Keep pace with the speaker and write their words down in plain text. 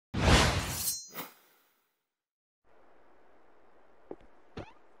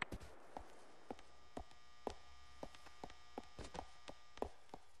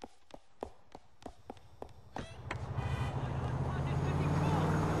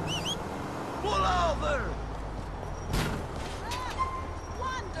Pull over!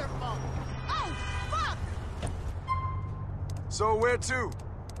 Wonderful! Oh, fuck! So where to?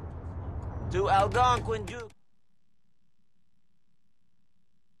 To Algonquin, Duke.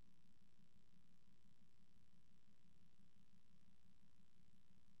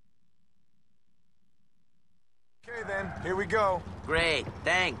 Okay then, here we go. Great,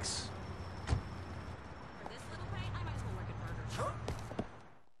 thanks. For this little pay, I might as well work at Burger Shop.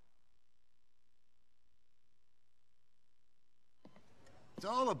 It's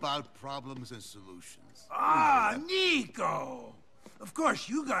all about problems and solutions. Ah, Nico! Of course,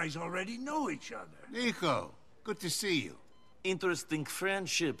 you guys already know each other. Nico, good to see you. Interesting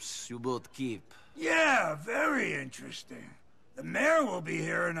friendships you both keep. Yeah, very interesting. The mayor will be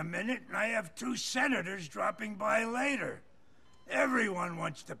here in a minute, and I have 2 senators dropping by later. Everyone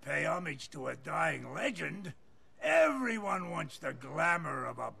wants to pay homage to a dying legend. Everyone wants the glamour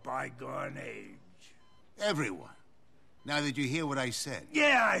of a bygone age. Everyone. Now did you hear what I said?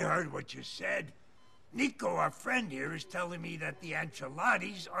 Yeah, I heard what you said. Nico, our friend here, is telling me that the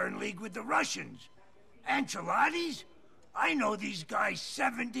Ancelottis are in league with the Russians. Ancelottis? I know these guys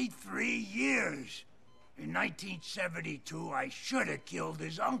 73 years. In 1972, I should have killed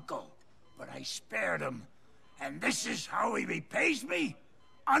his uncle, but I spared him. And this is how he repays me?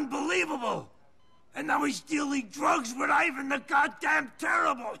 Unbelievable! And now he's dealing drugs with Ivan the goddamn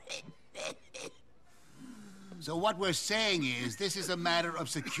Terrible! So what we're saying is, this is a matter of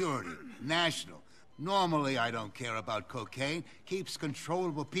security, national. Normally I don't care about cocaine, keeps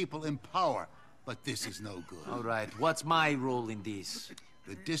controllable people in power, but this is no good. All right, what's my role in this?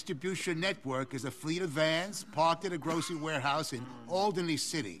 The distribution network is a fleet of vans parked at a grocery warehouse in Albany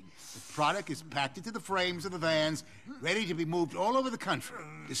City. The product is packed into the frames of the vans, ready to be moved all over the country.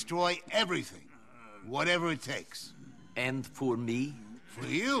 Destroy everything, whatever it takes. And for me? For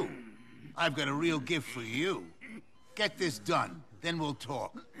you, I've got a real gift for you. Get this done, then we'll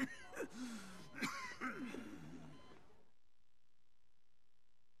talk. To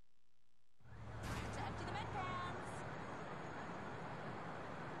empty the med pans.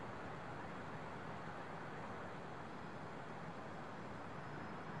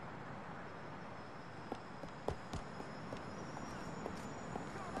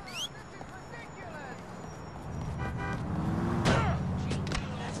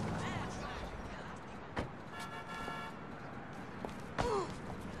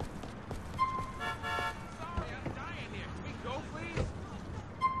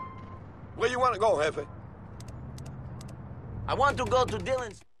 Where you want to go, Jefe? I want to go to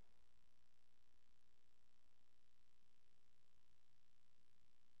Dylan's.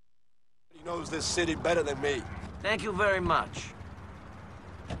 He knows this city better than me. Thank you very much.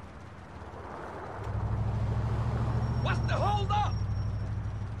 What's the hold up?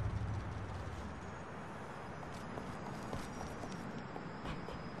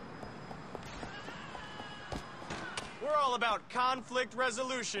 We're all about conflict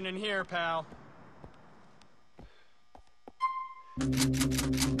resolution in here, pal.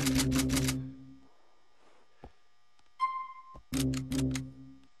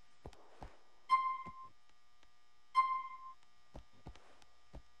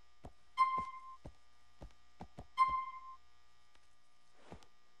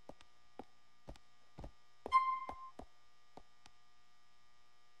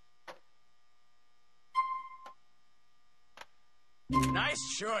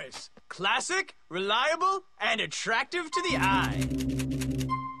 Nice choice. Classic, reliable, and attractive to the eye.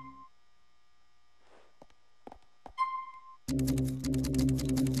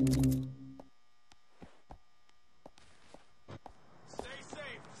 Stay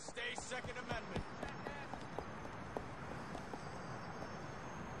safe. Stay Second Amendment.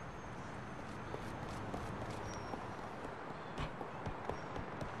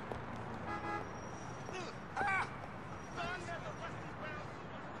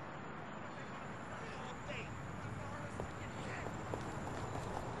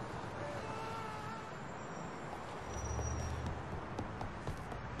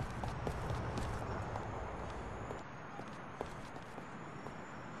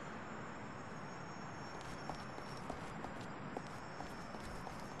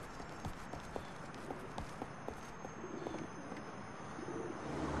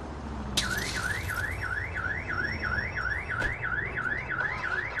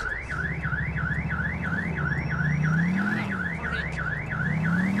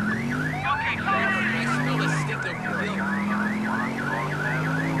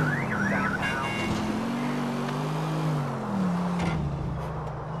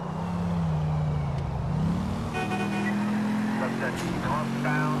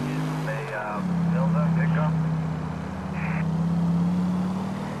 Northbound is a Silva, pickup.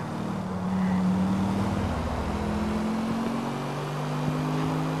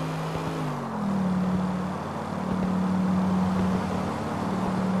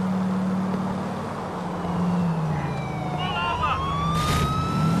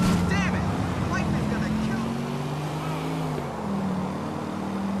 Damn it! Lightning's gonna kill me.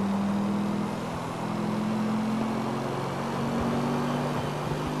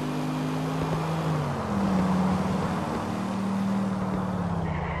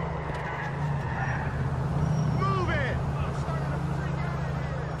 Move it! I'm starting to freak out here.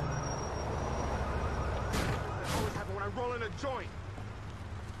 That always happens when I roll in a joint.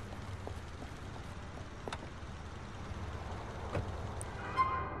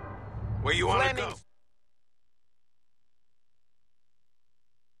 Where you wanna Fleming. go?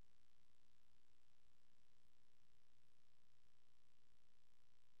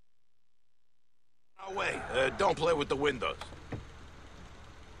 Our way. Don't play with the windows.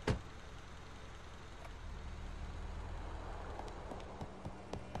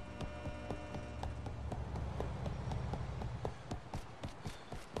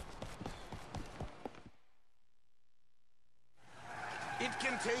 It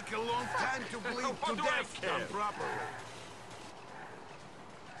can take a long time to bleed to death done properly.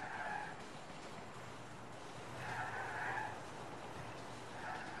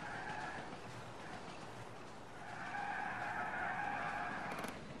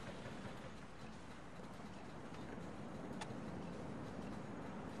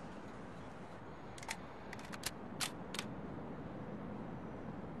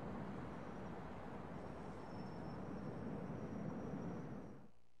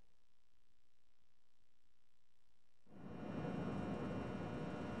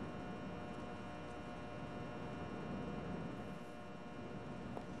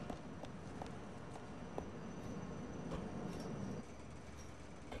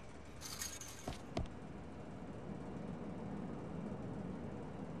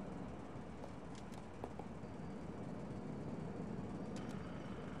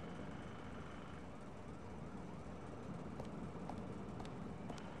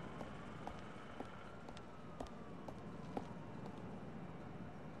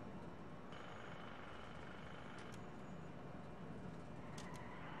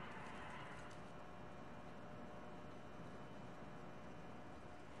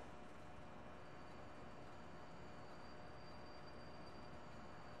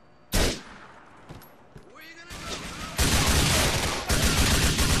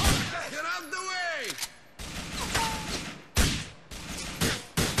 Get out the way!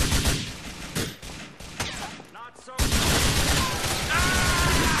 Not so.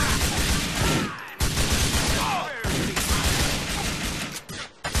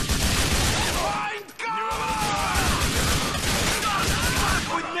 Find cover!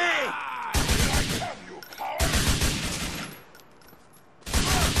 With me!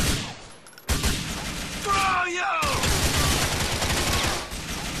 Throw you!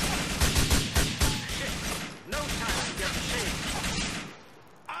 No time to get shake.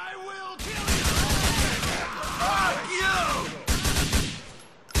 I will kill you! Fuck you!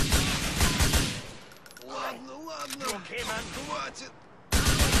 Ладно, ладно. Okay, man. Хватит.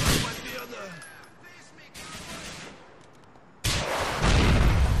 Победа.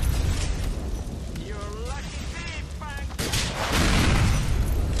 You're lucky thief, Frank.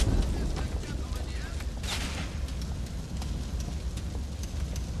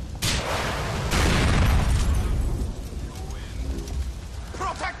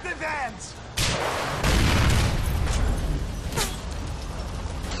 Protect the vans!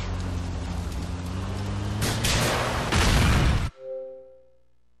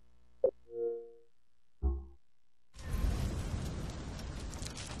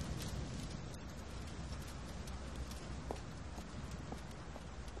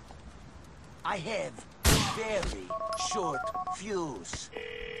 I have a very short fuse.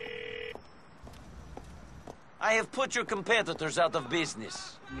 I have put your competitors out of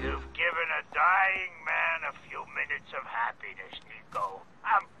business. You've given a dying man a few minutes of happiness, Nico.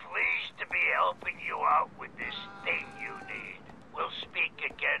 I'm pleased to be helping you out with this thing you need. We'll speak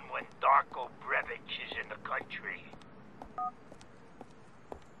again when Darko Brevich is in the country.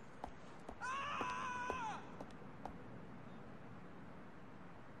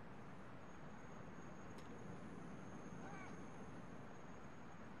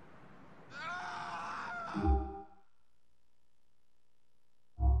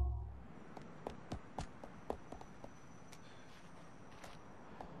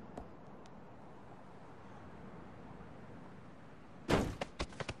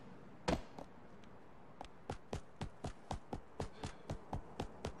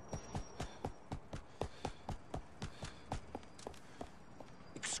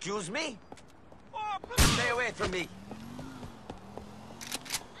 Excuse me? Stay away from me.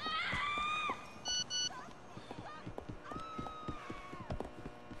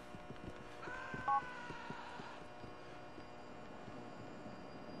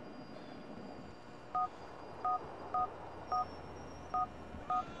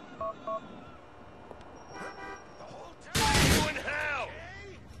 You in hell!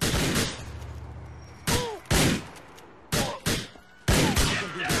 I can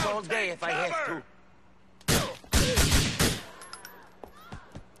do this all day if I have to.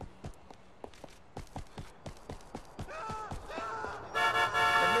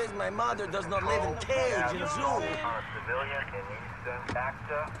 At least my mother does not live in cage in a zoo. On a civilian in Eastern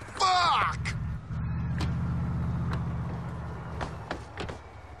Texas. Fuck!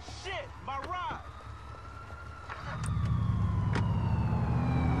 Shit, my ride!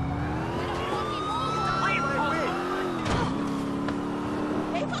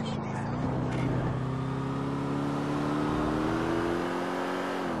 Hey, fucking...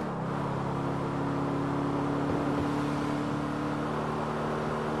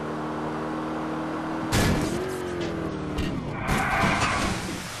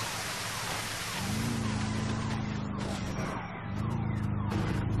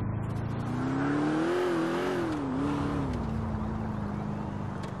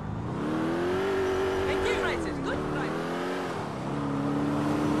 Thank you, Francis. Good driving.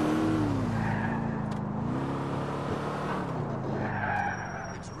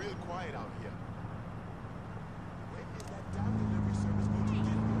 It's real quiet out here. When is that damn delivery service going to get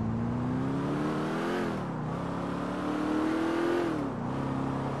here?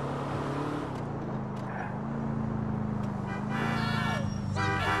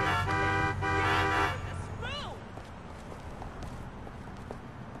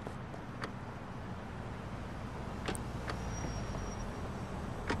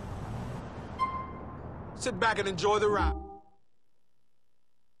 Sit back and enjoy the ride.